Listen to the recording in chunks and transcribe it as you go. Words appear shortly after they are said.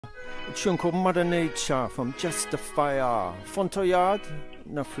tune called Mother Nature from Justafire. Fontoyard,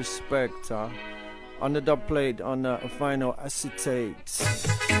 enough respect. On the dub played on vinyl acetate.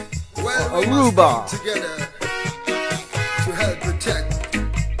 Well, we must come together to help protect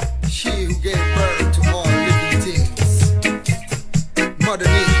she who gave birth to all living things. Mother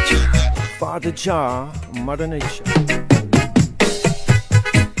Nature. Father Jah, Mother Nature.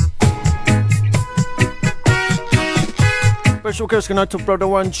 Special request going out to Brother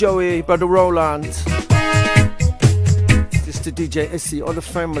One Joey, Brother Roland, Sister DJ Essie, all the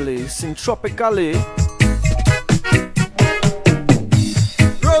families in Tropically.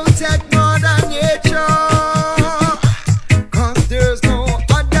 Protect Mother Nature, 'cause there's no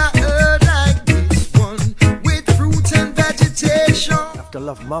other earth like this one, with fruits and vegetation. Have to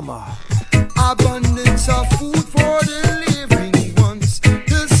love Mama. Abundance of food for the living ones.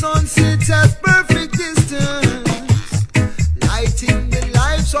 The sun sets at perfect distance, lighting the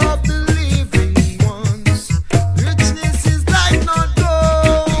lives of the living ones. Richness is like not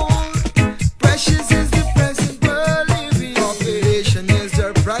gold, precious is the present we're living. Population is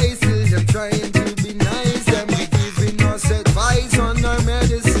their prices, they're trying to be nice, them be giving us advice on our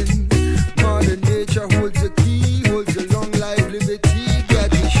medicine. Mother Nature holds the key, holds the long life liberty. Get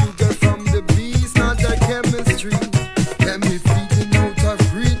the sugar from the bees, not their chemistry. Can be feeding out of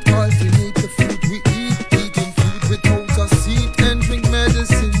greed, alternate the food we eat, eating food without a seed, and drink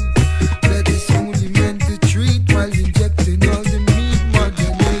medicine that is only meant to treat, while injecting all the meat.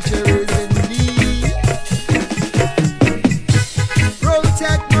 Mother Nature is in need.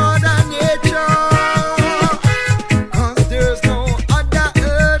 Protect Mother Nature, 'cause there's no other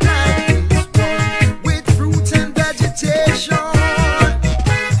earth like this one, with fruits and vegetation.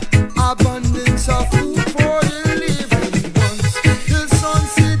 Abundance of food for the living ones. The sun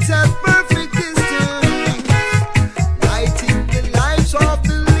sets at perfect distance, lighting the lives of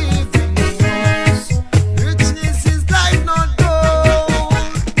the living ones. Richness is like not gold,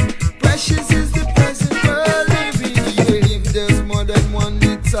 precious is the present we're living. Yeah, if there's more than one,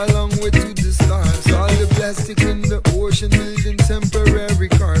 it's a long way to the stars. All the plastic in the ocean building temporary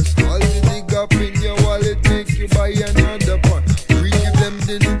cars. All the dig up in your wallet make you buy another part. We give them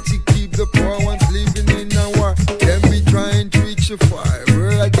the nitty, keep the poor ones living in a war. Them be trying to reach a fire,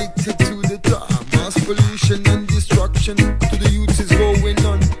 we're addicted to the tar. Mass pollution and destruction to the youth is going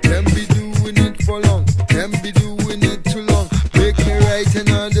on. Them be doing it for long, them be doing it too long. Make me write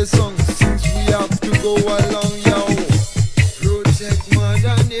another song, since we have to go along, yo. Protect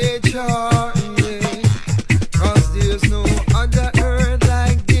Mother Nature, yeah, 'cause there's no other earth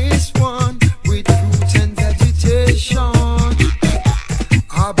like this one, with fruits and vegetation.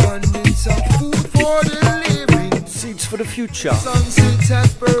 Abundance of food for the living. Seeds for the future. Sunset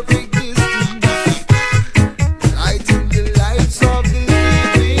at perfect distance, lighting the lives of the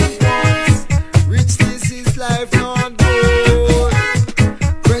living ones. Richness is life, not gold.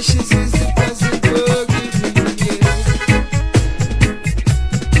 Precious is the present we're giving, yeah.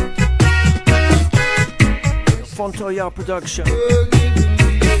 Fontoyard production. We're giving,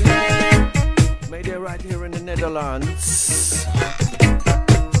 yeah. Made it right here in the Netherlands.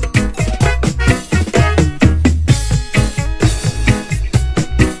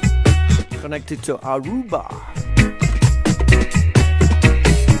 Connected to Aruba.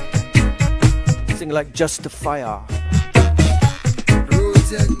 Sing like Justafire.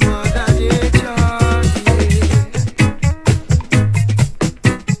 Protect Mother Nature, yeah.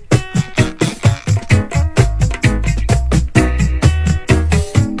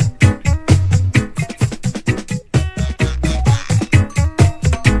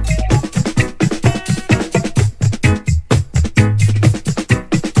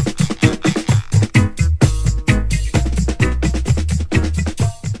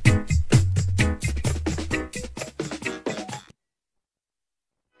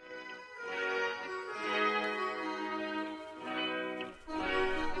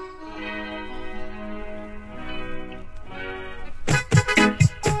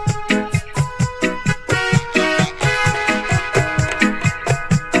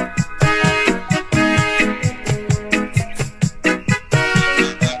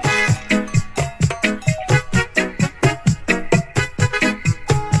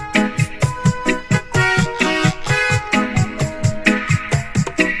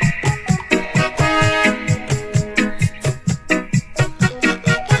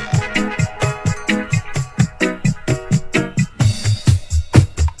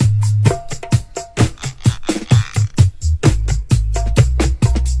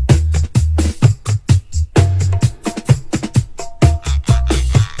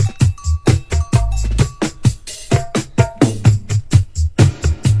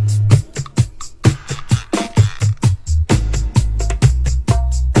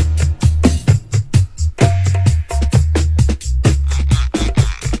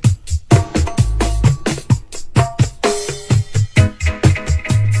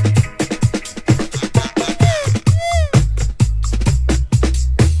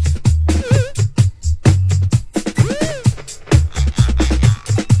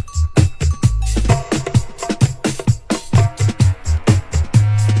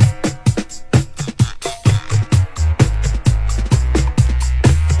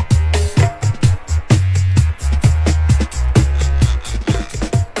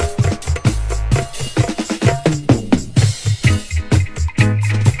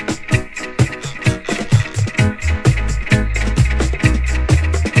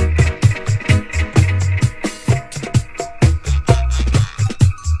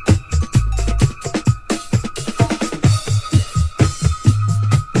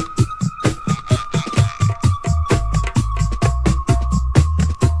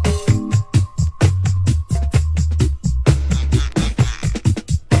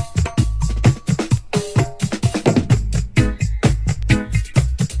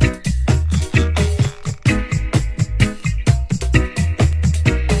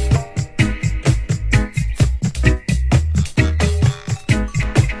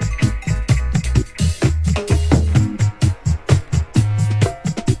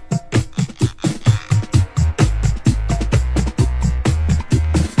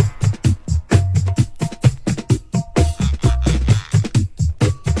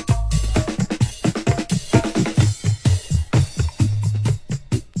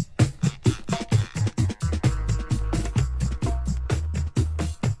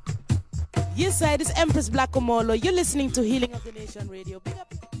 alongside this Empress Black Omolo. You're listening to Healing of the Nation Radio. Big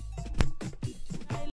up.